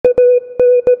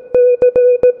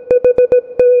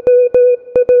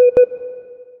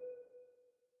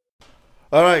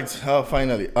All right,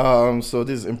 finally. So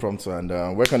this is impromptu, and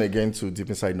welcome again to Deep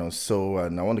Inside Us. So,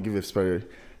 and I want to give a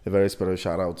very special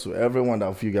shout out to everyone that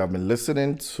of you have been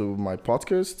listening to my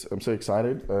podcast. I'm so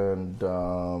excited,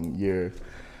 and yeah.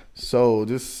 So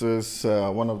this is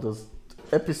one of those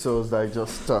episodes that I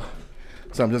just. So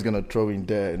I'm just gonna throw in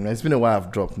there. And it's been a while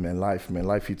I've dropped, man.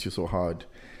 Life hits you so hard.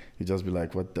 You just be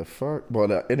like, what the fuck?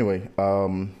 But anyway,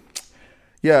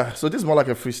 yeah, so this is more like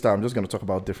a freestyle. I'm just going to talk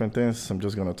about different things. I'm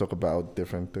just going to talk about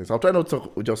different things. I'll try not to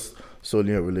talk just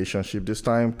solely a relationship this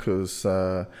time because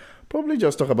probably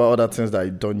just talk about other things that I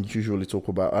don't usually talk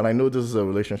about. And I know this is a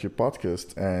relationship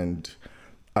podcast and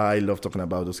I love talking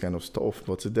about this kind of stuff.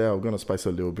 But today I'm going to spice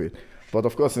a little bit. But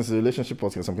of course, since it's a relationship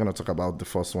podcast, I'm going to talk about the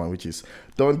first one, which is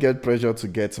don't get pressure to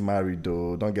get married,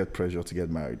 though. Don't get pressure to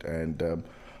get married. And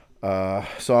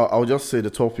so I'll just say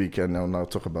the topic and I'll now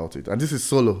talk about it. And this is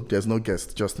solo. There's no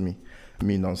guest, just me.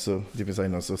 Me, Nonso, deep inside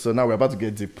Nonso. So now we're about to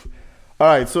get deep. All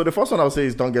right. So the first one I'll say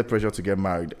is don't get pressure to get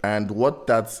married. And what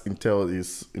that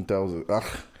entails,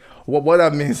 what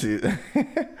that means is,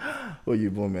 oh, you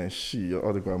boy, man, your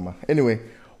other grandma. Anyway,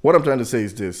 what I'm trying to say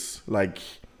is this: like,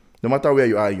 no matter where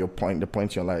you are, the point in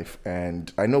your life,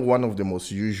 and I know one of the most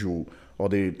usual or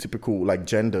the typical like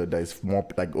gender that is more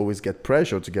like always get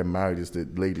pressure to get married is the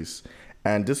ladies.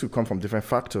 And this will come from different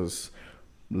factors.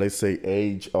 Let's say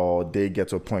age, or they get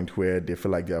to a point where they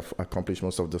feel like they have accomplished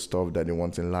most of the stuff that they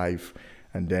want in life.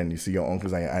 And then you see your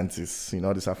uncles and your aunties,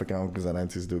 these African uncles and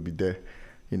aunties, they'll be there,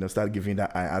 start giving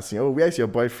that eye, asking, oh, where's your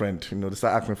boyfriend? They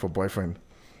start asking for boyfriend.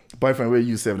 Boyfriend where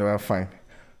you say never fine.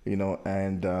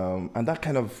 And that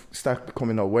kind of start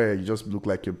becoming aware. You just look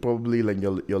like you're probably like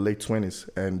your late 20s,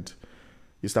 and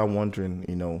you start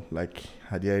wondering, like,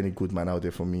 are there any good man out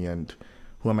there for me, and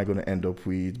who am I going to end up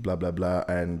with, blah blah blah.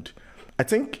 And I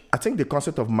think the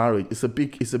concept of marriage is a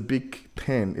big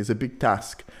thing, it's a big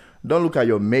task. Don't look at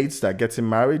your mates that are getting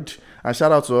married. And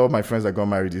shout out to all my friends that got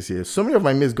married this year. So many of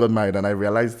my mates got married, and I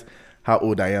realized how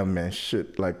old I am, man.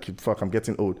 Shit, like, fuck, I'm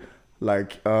getting old.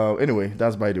 Like, anyway,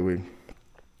 that's by the way.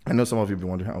 I know some of you be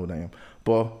wondering how old I am,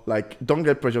 but like, don't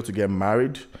get pressure to get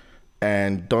married.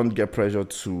 And don't get pressure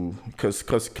to, because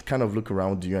kind of look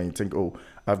around you and you think, oh,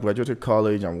 I've graduated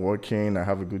college, I'm working, I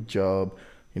have a good job,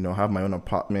 have my own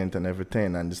apartment and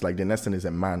everything. And it's like the next thing is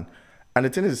a man. And the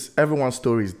thing is, everyone's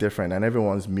story is different and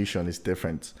everyone's mission is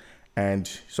different. And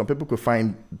some people could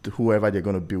find whoever they're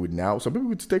going to be with now. Some people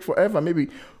could take forever. Maybe,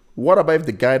 what about if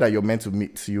the guy that you're meant to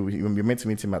meet, you're meant to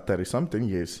meet him at 30 something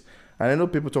years? And I know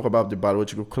people talk about the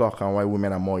biological clock and why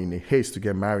women are more in a haste to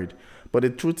get married. But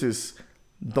the truth is,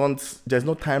 there's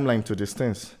no timeline to this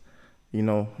things,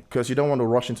 because you don't want to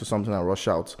rush into something and rush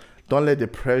out. Don't let the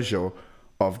pressure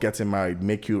of getting married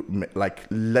make you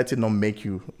let it not make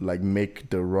you like make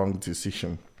the wrong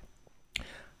decision.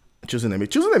 Choosing a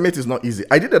mate is not easy.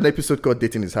 I did an episode called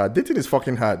Dating is Hard. Dating is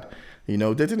fucking hard.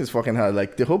 Dating is fucking hard.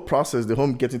 Like, the whole process, the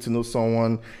whole getting to know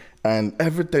someone and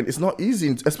everything, it's not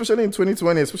easy, especially in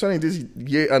 2020, especially in this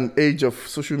year and age of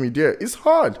social media. It's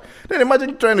hard. Then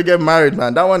imagine trying to get married,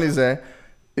 man. That one is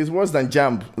it's worse than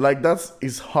jam. Like,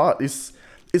 it's hard. It's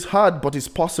hard, but it's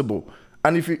possible.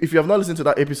 And if you have not listened to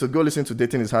that episode, go listen to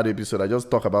Dating is Hard episode. I just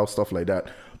talk about stuff like that.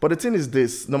 But the thing is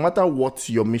this: no matter what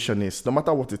your mission is, no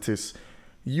matter what it is,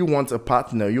 you want a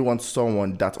partner. You want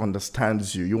someone that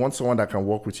understands you. You want someone that can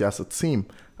work with you as a team,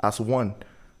 as one.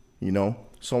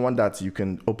 Someone that you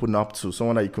can open up to,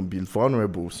 someone that you can be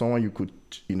vulnerable, someone you could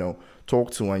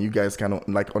talk to, and you guys can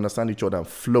like understand each other and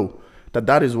flow.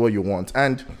 That is what you want.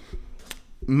 And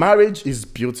marriage is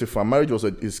beautiful. Marriage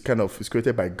is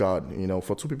created by God,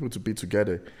 for two people to be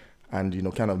together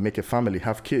and, kind of make a family,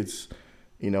 have kids,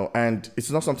 and it's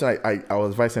not something I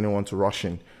would advise anyone to rush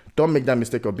in. Don't make that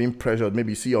mistake of being pressured.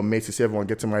 Maybe you see your mates, you see everyone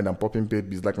getting married and popping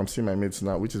babies. Like, I'm seeing my mates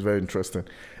now, which is very interesting.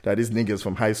 That these niggas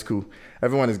from high school,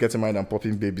 everyone is getting married and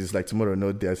popping babies. Like, tomorrow,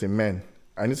 no day. I say, man,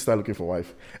 I need to start looking for a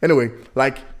wife. Anyway,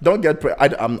 like, don't get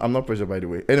I'm not pressured, by the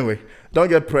way. Anyway, don't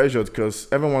get pressured because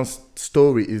everyone's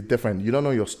story is different. You don't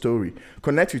know your story.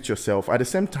 Connect with yourself. At the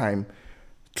same time,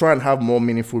 try and have more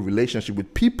meaningful relationship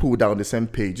with people that are on the same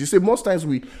page. You see, most times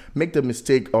we make the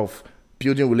mistake of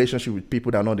building relationship with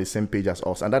people that are not on the same page as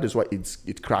us, and that is why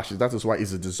it crashes. That is why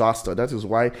it's a disaster. That is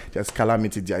why there's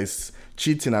calamity, there is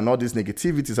cheating and all these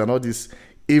negativities and all this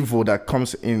evil that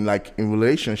comes in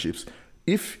relationships.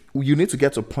 If you need to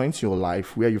get to a point in your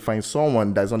life where you find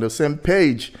someone that's on the same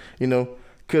page,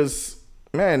 because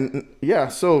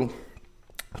so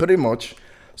pretty much.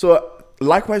 So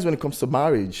likewise, when it comes to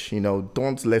marriage,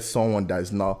 don't let someone that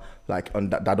is not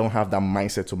that don't have that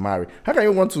mindset to marry. How can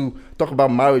you want to talk about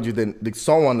marriage with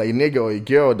someone like a nigga or a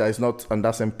girl that is not on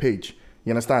that same page?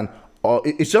 You understand? Or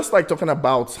it's just like talking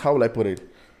about, how will I put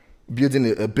it?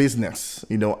 building a business,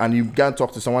 and you can't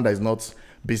talk to someone that is not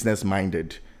business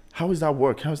minded. How is that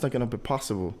work? How is that going to be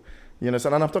possible?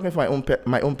 So, and I'm talking from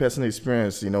my own personal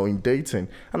experience, in dating.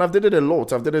 And I've dated a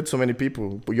lot. I've dated so many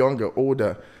people, younger,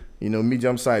 older,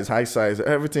 medium size, high size,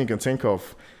 everything you can think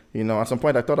of. At some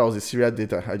point I thought I was a serial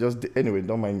dater. Anyway,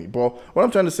 don't mind me. But what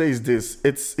I'm trying to say is this: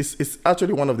 it's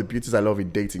actually one of the beauties I love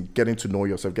in dating, getting to know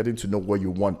yourself, getting to know what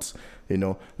you want.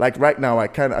 Like right now, I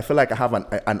feel like I have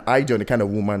an idea on the kind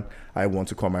of woman I want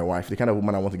to call my wife, the kind of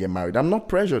woman I want to get married. I'm not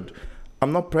pressured.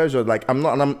 Like I'm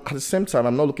at the same time,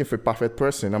 I'm not looking for a perfect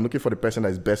person. I'm looking for the person that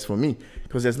is best for me,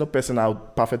 because there's no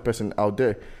perfect person out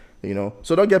there.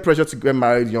 So don't get pressured to get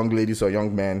married, young ladies or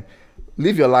young men.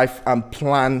 Live your life and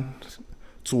plan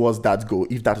towards that goal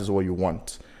if that is what you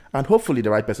want, and hopefully the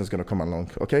right person is going to come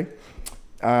along. Okay.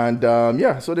 And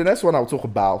so the next one I'll talk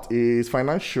about is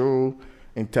financial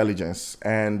intelligence.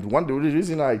 And the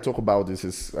reason I talk about this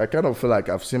is I kind of feel like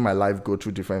I've seen my life go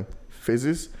through different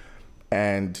phases.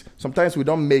 And sometimes we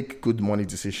don't make good money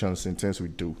decisions in things we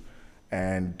do.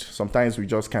 And sometimes we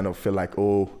just kind of feel like,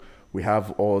 we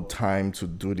have all time to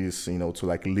do this, to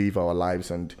like live our lives.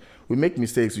 And we make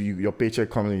mistakes. Your paycheck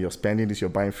coming in, you're spending this, you're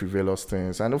buying frivolous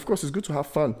things. And of course, it's good to have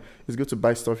fun. It's good to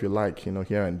buy stuff you like,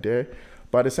 here and there.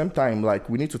 But at the same time, like,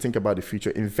 we need to think about the future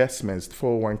investments,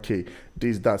 401k,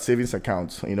 this, that, savings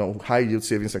accounts, high yield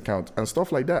savings account and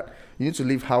stuff like that. You need to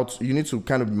you need to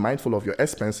kind of be mindful of your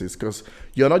expenses, because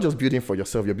you're not just building for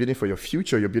yourself, you're building for your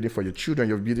future, you're building for your children,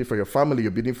 you're building for your family,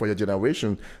 you're building for your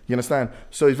generation. You understand?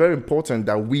 So it's very important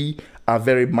that we are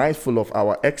very mindful of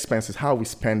our expenses, how we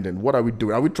spending, what are we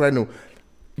doing? Are we trying to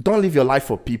don't live your life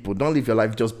for people. Don't live your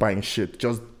life just buying shit,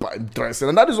 just buying dressing.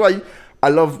 And that is why I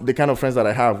love the kind of friends that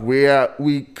I have, where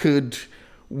we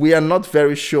are not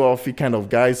very show-offy kind of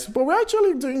guys, but we're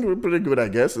actually doing pretty good, I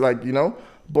guess. Like,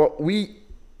 but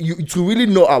to really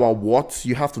know our what,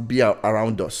 you have to be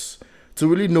around us. To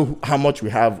really know how much we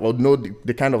have or know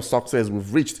the kind of success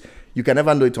we've reached, you can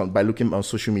never know it by looking on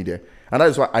social media. And that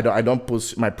is why I don't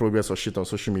post my progress or shit on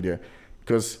social media,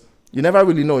 because you never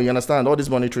really know. You understand? All these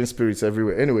monitoring spirits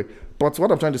everywhere. Anyway, but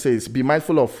what I'm trying to say is be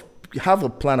mindful of, have a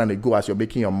plan and a goal as you're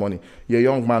making your money. You're a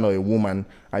young man or a woman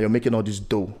and you're making all this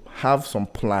dough. Have some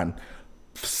plan.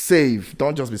 Save.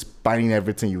 Don't just be buying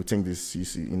everything you think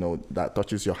that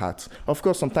touches your heart. Of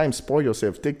course, sometimes spoil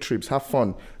yourself. Take trips. Have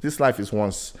fun. This life is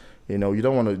once. You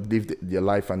don't want to live your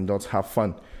life and not have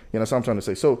fun. You know what I'm trying to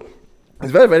say? So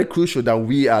it's very, very crucial that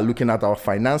we are looking at our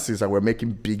finances and we're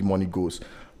making big money goals.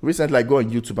 Recently, I go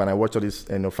on YouTube and I watch all these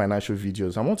financial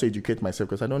videos. I want to educate myself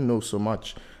because I don't know so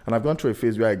much. And I've gone through a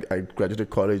phase where I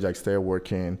graduated college, I started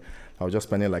working. I was just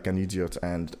spending like an idiot.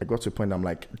 And I got to a point I'm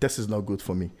like, this is not good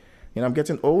for me. I'm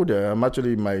getting older. I'm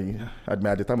actually at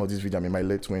the time of this video, I'm in my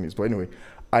late 20s. But anyway,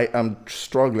 I am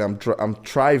struggling. I'm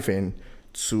thriving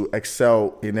to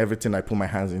excel in everything I put my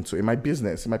hands into, in my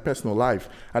business, in my personal life.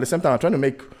 At the same time, I'm trying to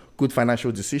make good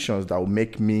financial decisions that will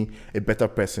make me a better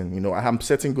person. I'm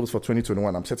setting goals for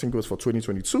 2021. I'm setting goals for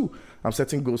 2022. I'm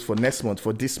setting goals for next month,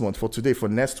 for this month, for today, for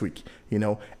next week.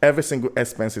 Every single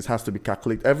expense has to be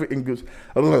calculated.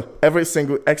 Every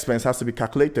single expense has to be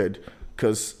calculated,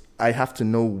 because I have to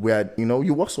know where,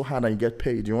 you work so hard and you get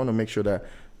paid. You want to make sure that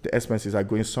the expenses are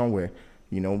going somewhere.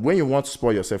 When you want to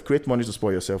spoil yourself, create money to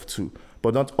spoil yourself too.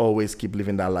 But don't always keep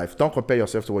living that life. Don't compare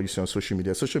yourself to what you see on social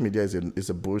media. Social media is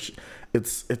a bullshit.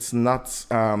 It's not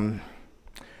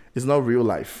real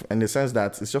life, in the sense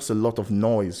that it's just a lot of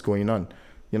noise going on.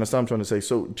 You understand what I'm trying to say?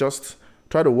 So just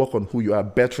try to work on who you are,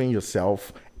 bettering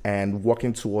yourself and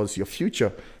working towards your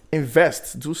future.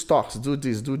 Invest, do stocks, do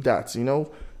this, do that.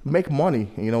 Make money.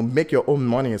 Make your own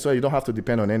money, so you don't have to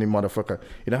depend on any motherfucker.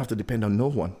 You don't have to depend on no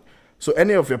one. So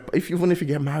even if you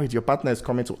get married, your partner is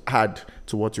coming to add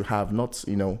to what you have, not,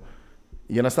 you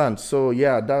understand? So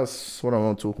yeah, that's what I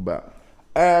want to talk about.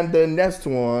 And the next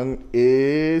one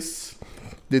is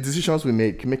the decisions we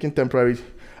make, making temporary.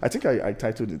 I think I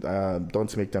titled it,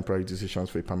 don't make temporary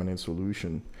decisions for a permanent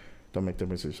solution. Don't make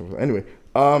temporary decisions. Anyway,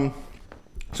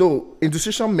 so in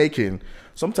decision making,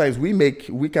 sometimes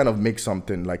we kind of make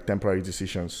something like temporary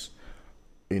decisions.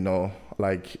 Wait,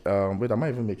 am I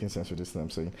even making sense with this thing I'm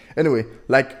saying? Anyway,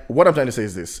 like, what I'm trying to say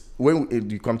is this. When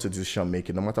you come to decision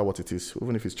making, no matter what it is,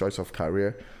 even if it's choice of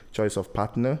career, choice of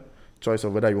partner, choice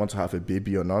of whether you want to have a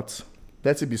baby or not,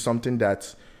 let it be something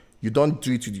that you don't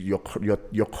do it to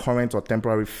your current or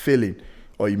temporary feeling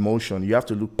or emotion. You have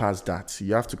to look past that.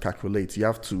 You have to calculate. You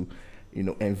have to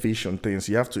envision things.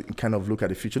 You have to kind of look at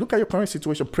the future. Look at your current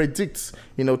situation. Predict.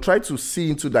 Try to see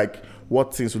into like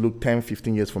what things will look 10,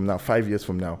 15 years from now, 5 years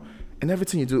from now. in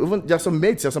everything you do. Even there's some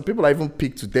mates, there's some people I even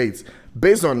pick to date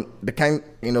based on the kind,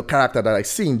 character that I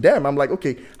see in them. I'm like,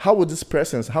 okay, how would this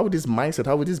person, how would this mindset,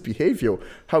 how would this behavior,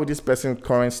 how would this person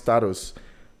current status,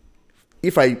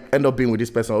 if I end up being with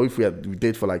this person, or if we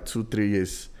date for like 2-3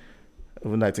 years,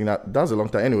 even I think that's a long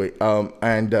time anyway.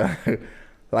 And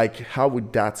like, how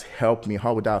would that help me?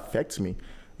 How would that affect me?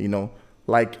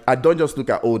 Like, I don't just look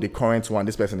at, the current one,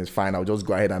 this person is fine, I'll just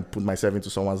go ahead and put myself into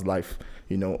someone's life,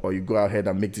 or you go ahead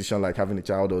and make decisions like having a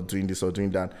child or doing this or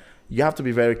doing that. You have to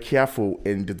be very careful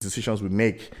in the decisions we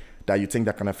make that you think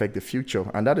that can affect the future.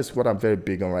 And that is what I'm very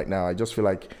big on right now. I just feel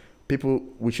like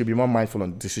we should be more mindful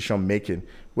on decision making.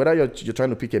 Whether you're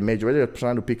trying to pick a major, whether you're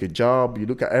trying to pick a job, you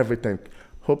look at everything.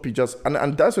 Hope you just,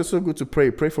 and that's what's so good to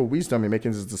pray for wisdom in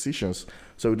making these decisions,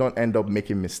 so we don't end up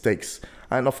making mistakes.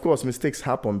 And of course, mistakes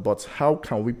happen, but how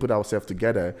can we put ourselves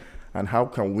together, and how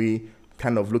can we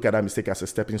kind of look at that mistake as a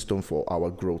stepping stone for our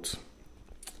growth?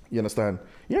 You understand?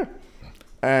 Yeah.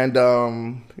 And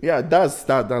that's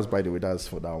by the way, that's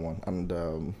for that one.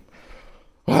 And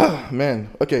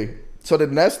man, okay. So the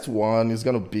next one is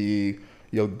gonna be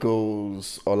your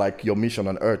goals, or like your mission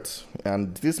on earth,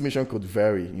 and this mission could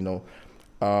vary.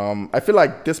 I feel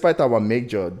like despite our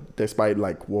major, despite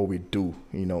like what we do,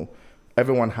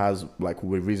 everyone has like a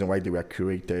reason why they were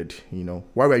created.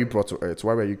 Why were you brought to earth?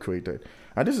 Why were you created?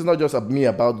 And this is not just me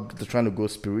about trying to go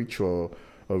spiritual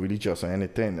or religious or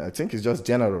anything. I think it's just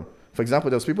general. For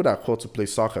example, there's people that are called to play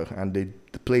soccer and they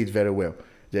play it very well.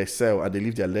 They excel and they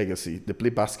leave their legacy. They play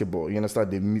basketball. You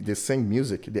understand? They sing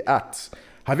music. They act.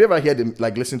 Have you ever heard them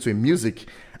like listen to a music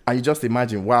and you just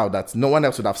imagine, wow, that no one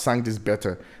else would have sang this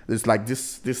better. It's like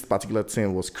this particular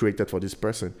thing was created for this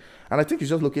person. And I think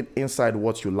it's just looking inside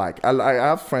what you like. I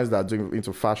have friends that are doing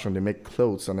into fashion. They make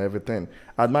clothes and everything.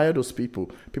 I admire those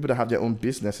people that have their own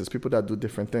businesses, people that do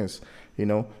different things.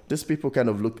 These people kind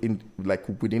of look in like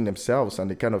within themselves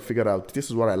and they kind of figure out, this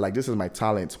is what I like. This is my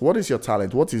talent. What is your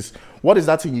talent? What is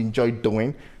that thing you enjoy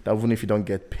doing that even if you don't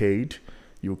get paid,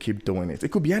 you keep doing it? It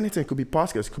could be anything. It could be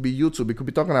podcasts. It could be YouTube. It could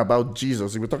be talking about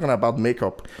Jesus. It could be talking about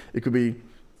makeup. It could be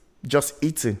just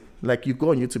eating. Like you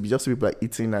go on YouTube, you just see people are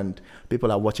eating and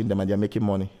people are watching them and they're making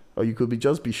money. Or you could be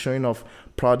just be showing off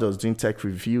products, doing tech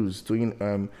reviews,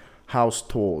 doing house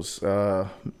tours. I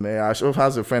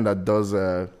has a friend that does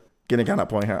getting kind of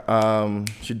point here.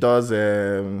 She does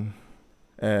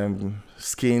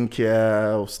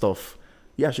skincare stuff.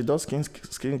 Yeah, she does skin.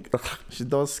 She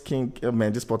does skin. Oh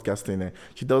man, this podcast thing.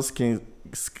 She does skin.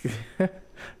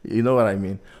 You know what I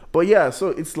mean? But yeah, so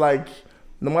it's like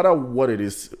no matter what it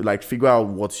is, like figure out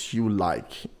what you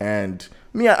like. And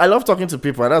me, I love talking to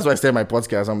people, and that's why I start my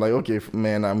podcast. I'm like, okay,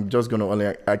 man, I'm just gonna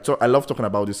only. I love talking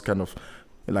about this kind of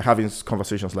like having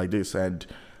conversations like this, and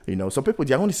some people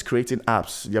they're only creating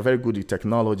apps. They're very good at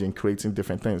technology and creating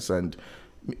different things, and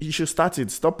you should start it.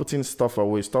 Stop putting stuff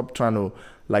away. Stop trying to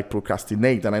like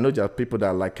procrastinate. And I know there are people that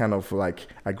are like kind of like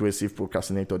aggressive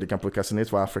procrastinator. They can procrastinate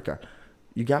for Africa.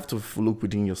 You have to look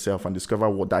within yourself and discover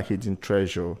what that hidden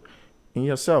treasure in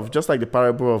yourself. Just like the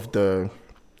parable of the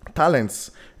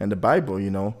talents in the Bible,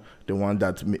 the one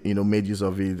that made use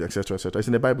of it, etc., etc. It's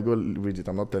in the Bible. Go read it.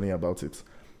 I'm not telling you about it.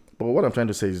 But what I'm trying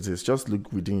to say is this: just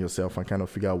look within yourself and kind of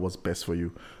figure out what's best for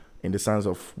you, in the sense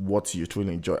of what you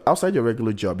truly enjoy. Outside your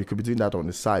regular job, you could be doing that on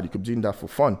the side. You could be doing that for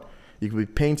fun. You could be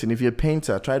painting. If you're a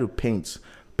painter, try to paint.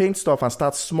 Paint stuff and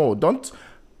start small. Don't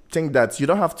think that you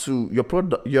don't have to,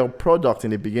 your product in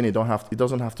the beginning, it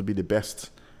doesn't have to be the best.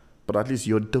 But at least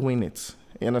you're doing it.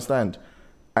 You understand?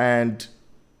 And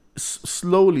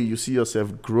slowly you see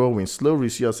yourself growing. Slowly you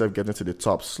see yourself getting to the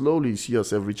top. Slowly you see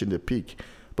yourself reaching the peak.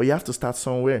 But you have to start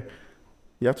somewhere.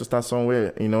 You understand?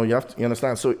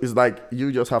 So it's like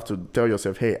you just have to tell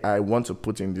yourself, hey, I want to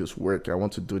put in this work. I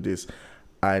want to do this.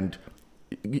 And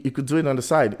you could do it on the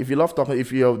side. If you love talking,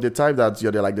 if you're the type that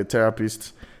you're like the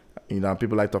therapist,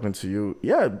 people like talking to you,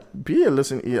 yeah, be a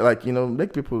listen, like,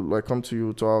 make people like come to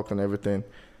you, talk and everything.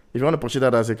 If you want to pursue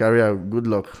that as a career, good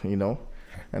luck,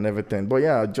 and everything. But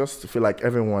yeah, I just feel like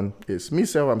everyone is.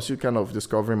 Myself, I'm still kind of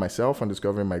discovering myself and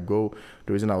discovering my goal.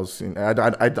 The reason I was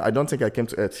I don't think I came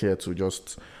to Earth here to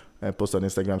just post on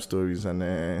Instagram stories and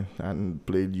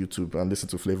play YouTube and listen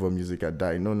to flavor music and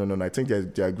die. No. I think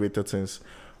there are greater things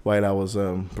while I was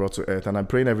brought to Earth. And I'm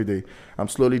praying every day. I'm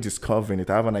slowly discovering it.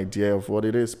 I have an idea of what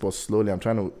it is, but slowly I'm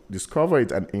trying to discover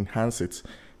it and enhance it.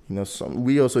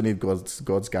 We also need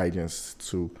God's guidance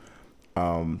to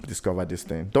discover this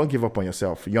thing. Don't give up on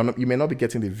yourself. You may not be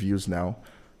getting the views now,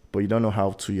 but you don't know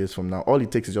how 2 years from now. All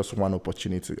it takes is just one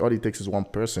opportunity. All it takes is one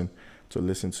person to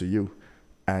listen to you.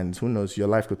 And who knows, your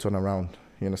life could turn around.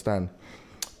 You understand?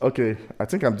 Okay, I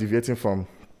think I'm deviating from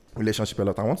relationship a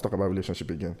lot. I want to talk about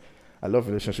relationship again. I love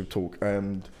relationship talk.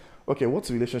 And okay, what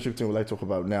relationship thing would I talk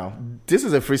about now? This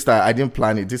is a freestyle. I didn't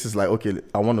plan it. This is like, okay,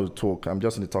 I want to talk. I'm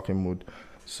just in the talking mood.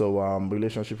 So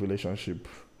relationship.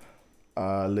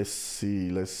 Let's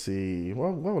see.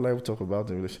 What would I talk about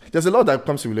in relationship? There's a lot that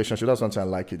comes to relationship. That's one thing I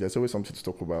like it. There's always something to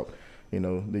talk about. You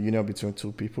know, the union between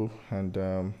two people.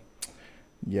 And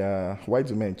yeah, why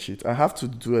do men cheat? I have to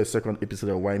do a second episode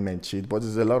of why men cheat, but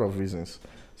there's a lot of reasons.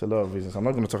 It's a lot of reasons. I'm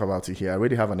not going to talk about it here. I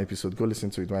already have an episode. Go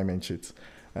listen to it, why men cheat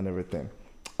and everything.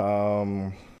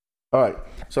 All right.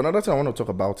 So another thing I want to talk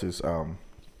about is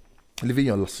living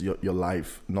your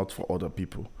life not for other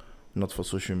people, not for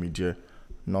social media,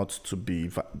 not to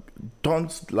be.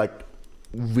 Don't like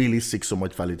really seek so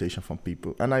much validation from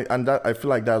people. And I feel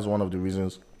like that's one of the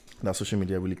reasons that social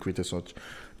media really created such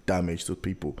damage to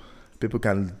people. People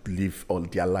can live all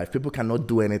their life. People cannot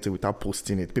do anything without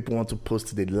posting it. People want to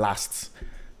post the last.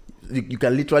 You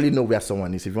can literally know where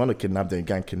someone is. If you want to kidnap them, you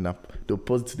can kidnap. They'll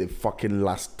post the fucking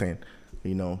last thing.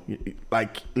 You know,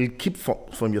 like keep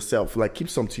from yourself. Like keep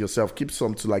some to yourself. Keep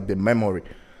some to like the memory.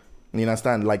 You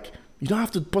understand? Like you don't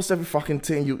have to post every fucking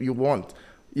thing you want.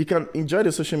 You can enjoy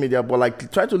the social media, but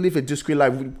like try to live a discreet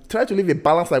life. Try to live a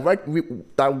balanced life, right?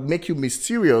 That will make you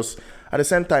mysterious at the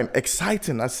same time,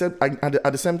 exciting. At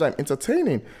the same time,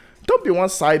 entertaining. Don't be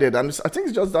one-sided. And I think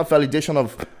it's just that validation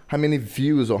of how many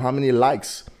views or how many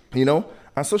likes, you know.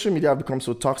 And social media have become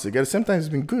so toxic. At the same time, it's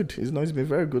been good. It's been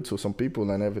very good to some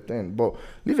people and everything. But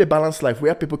live a balanced life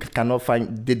where people cannot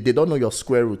find. They don't know your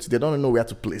square roots. They don't know where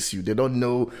to place you. They don't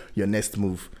know your next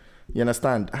move. You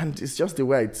understand? And it's just the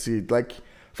way I see it. Like,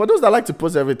 for those that like to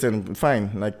post everything,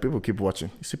 fine. Like, people keep watching.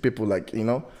 You see people like, you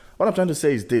know. What I'm trying to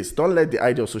say is this. Don't let the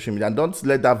idea of social media, and don't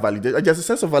let that validate. There's a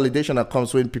sense of validation that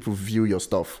comes when people view your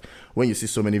stuff. When you see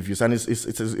so many views. And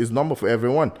it's normal for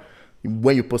everyone.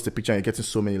 When you post a picture and you're getting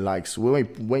so many likes.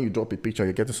 When you drop a picture,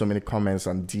 you're getting so many comments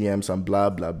and DMs and blah,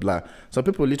 blah, blah. Some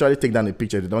people literally take down a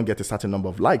picture if they don't get a certain number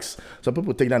of likes. Some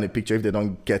people take down a picture if they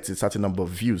don't get a certain number of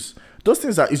views. Those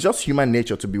things it's just human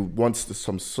nature to want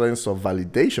some sense of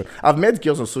validation. I've met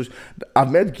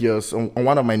girls on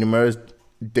one of my numerous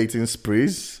dating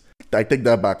sprees. I take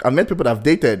that back. I've met people that have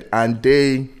dated and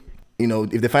they, you know,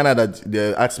 if they find out that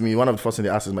they ask me, one of the first things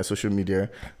they ask is my social media.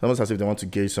 It's almost as if they want to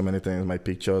gauge so many things, my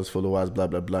pictures, followers, blah,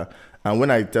 blah, blah. And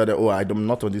when I tell them, oh, I'm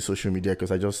not on this social media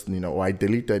because I just, you know, or I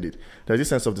deleted it, there's this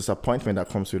sense of disappointment that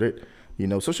comes with it. You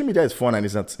know, social media is fun and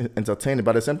it's entertaining,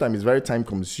 but at the same time, it's very time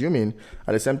consuming.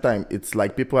 At the same time, it's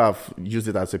like people have used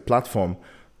it as a platform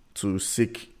to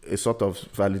seek a sort of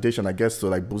validation, I guess, to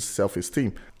like boost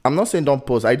self-esteem. I'm not saying don't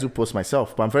post. I do post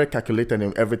myself, but I'm very calculated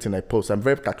in everything I post. I'm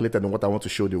very calculated in what I want to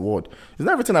show the world. It's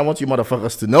not everything I want you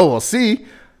motherfuckers to know or see.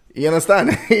 You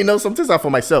understand? You know, some things are for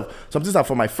myself. Some things are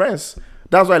for my friends.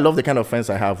 That's why I love the kind of friends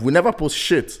I have. We never post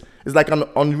shit. It's like an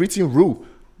unwritten rule.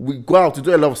 We go out to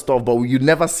do a lot of stuff, but you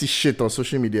never see shit on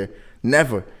social media.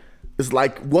 Never. It's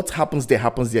like what happens there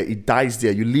happens there. It dies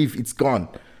there. You leave, it's gone.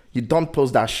 You don't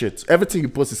post that shit. Everything you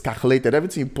post is calculated.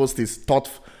 Everything you post is thought,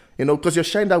 you know, because you're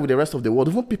sharing that with the rest of the world.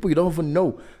 Even people you don't even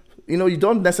know. You know, you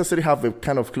don't necessarily have a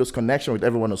kind of close connection with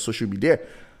everyone on social media.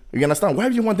 You understand? Why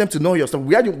do you want them to know your stuff?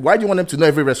 Why do you want them to know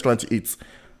every restaurant you eat?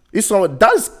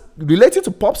 That's related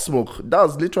to Pop Smoke. That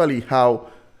was literally how...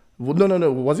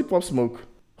 No. Was it Pop Smoke?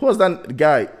 Who was that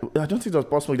guy? I don't think it was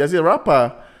Pop Smoke. There's a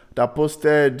rapper that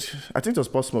posted... I think it was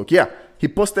Pop Smoke. Yeah. He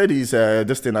posted his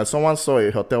this thing and someone saw a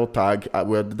hotel tag.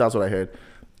 Well, that's what I heard.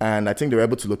 And I think they were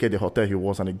able to locate the hotel he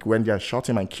was and they went there and shot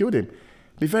him and killed him.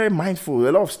 Be very mindful.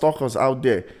 A lot of stalkers out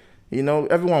there. You know,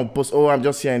 everyone posts, oh, I'm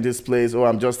just here in this place. Oh,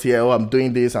 I'm just here. Oh, I'm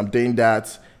doing this. I'm doing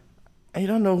that. And you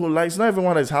don't know who likes. Not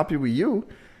everyone is happy with you.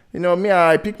 You know, me,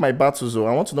 I pick my battles. So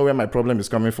I want to know where my problem is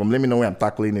coming from. Let me know where I'm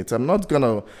tackling it. I'm not going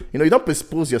to, you know, you don't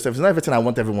expose yourself. It's not everything I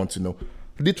want everyone to know.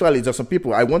 Literally, just some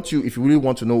people, I want you, if you really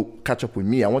want to know, catch up with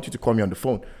me, I want you to call me on the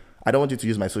phone. I don't want you to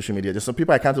use my social media. There's some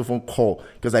people I can't even call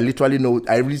because I literally know,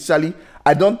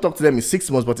 I don't talk to them in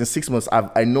 6 months, but in 6 months,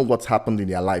 I know what's happened in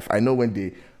their life. I know when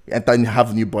they enter and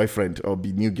have a new boyfriend or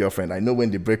be new girlfriend. I know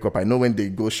when they break up. I know when they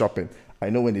go shopping. I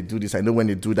know when they do this. I know when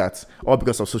they do that. All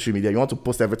because of social media. You want to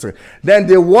post everything. Then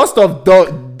the worst of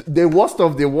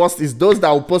the worst is those that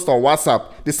will post on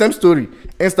WhatsApp. The same story.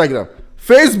 Instagram.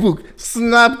 Facebook.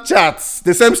 Snapchat.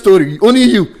 The same story. Only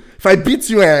you. If I beat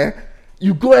you,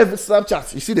 you go every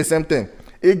Snapchat. You see the same thing.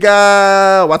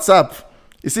 Ega, WhatsApp.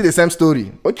 You see the same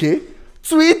story. Okay.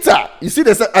 Twitter. You see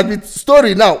the same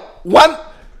story now. One,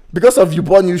 because of you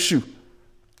bought new shoe.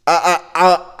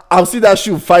 I'll see that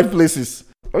shoe 5 places.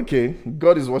 Okay,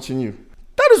 God is watching you.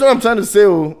 That is what I'm trying to say.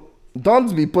 Oh,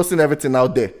 don't be posting everything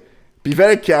out there. Be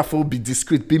very careful, be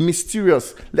discreet, be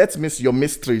mysterious. Let's miss your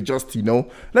mystery, just,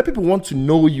 let people want to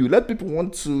know you. Let people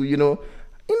want to, yeah,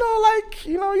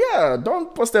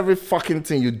 don't post every fucking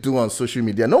thing you do on social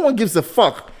media. No one gives a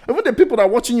fuck. Even the people that are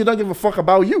watching you don't give a fuck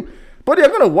about you. But they're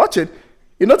going to watch it.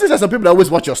 You notice that some people always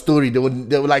watch your story. They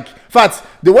will like, in fact,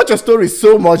 they watch your story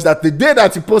so much that the day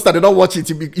that you post and they don't watch it,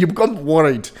 you become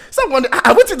worried. Someone,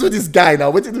 I want to do this guy now, I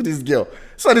want to do this girl.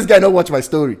 So this guy don't watch my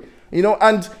story,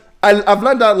 and I've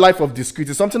learned that life of discreet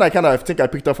is something I think I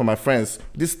picked up from my friends.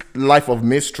 This life of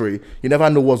mystery, you never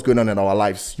know what's going on in our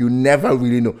lives. You never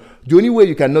really know. The only way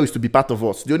you can know is to be part of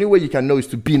us. The only way you can know is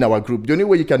to be in our group. The only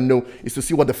way you can know is to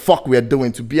see what the fuck we are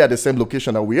doing, to be at the same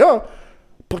location that we are.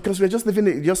 Because we're just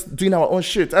just doing our own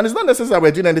shit. And it's not necessarily that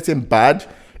we're doing anything bad.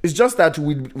 It's just that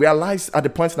we realize at the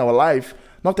point in our life,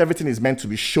 not everything is meant to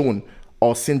be shown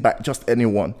or seen by just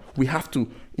anyone. We have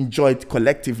to enjoy it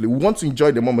collectively. We want to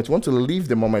enjoy the moment. We want to live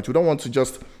the moment. We don't want to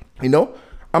just, I'm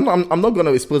not going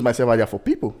to expose myself out there for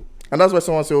people. And that's why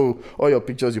someone say, oh, all your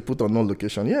pictures you put on no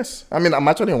location. Yes. I mean, I'm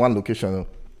actually in one location.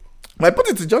 I put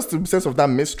it just to sense of that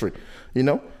mystery,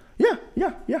 Yeah.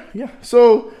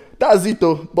 So that's it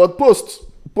though. But post,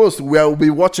 we'll be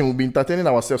watching, we'll be entertaining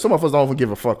ourselves. Some of us don't even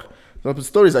give a fuck. Some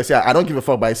stories I say, I don't give a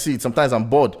fuck, but I see it. Sometimes I'm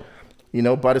bored,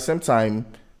 but at the same time,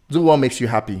 do what makes you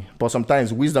happy. But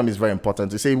sometimes wisdom is very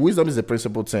important. They say wisdom is the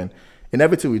principal thing. In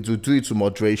everything we do it to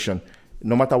moderation,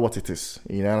 no matter what it is.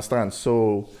 You understand?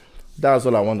 So that's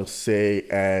all I want to say.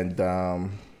 And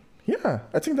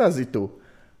I think that's it though.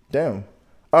 Damn.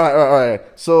 All right.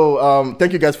 So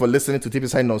thank you guys for listening to TP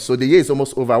Sign On. So the year is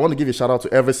almost over. I want to give a shout out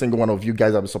to every single one of you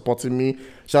guys that have been supporting me.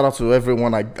 Shout out to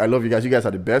everyone. I love you guys. You guys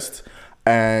are the best.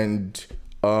 And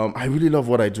I really love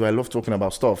what I do. I love talking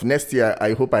about stuff. Next year,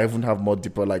 I hope I even have more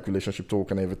deeper relationship talk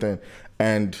and everything.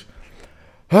 And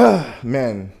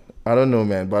man, I don't know,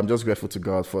 man, but I'm just grateful to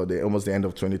God for almost the end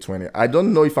of 2020. I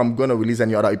don't know if I'm going to release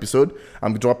any other episode.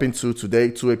 I'm dropping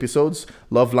two episodes,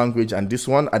 Love Language and this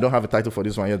one. I don't have a title for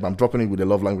this one yet, but I'm dropping it with the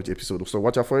Love Language episode. So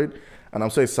watch out for it. And I'm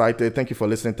so excited. Thank you for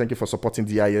listening. Thank you for supporting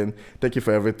DIN. Thank you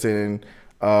for everything.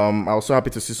 I'm also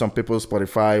happy to see some people,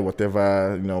 Spotify,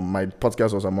 whatever, my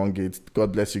podcast was among it.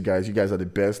 God bless you guys. You guys are the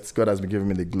best. God has been giving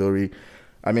me the glory.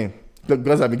 I mean, God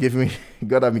has been giving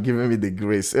me the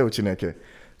grace.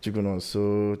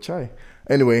 So chai.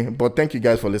 Anyway, but thank you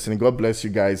guys for listening. God bless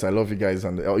you guys. I love you guys.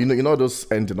 And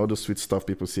those end and all those sweet stuff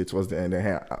people say towards the end.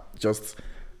 Just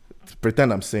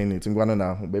pretend I'm saying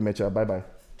it. Bye bye.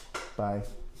 Bye.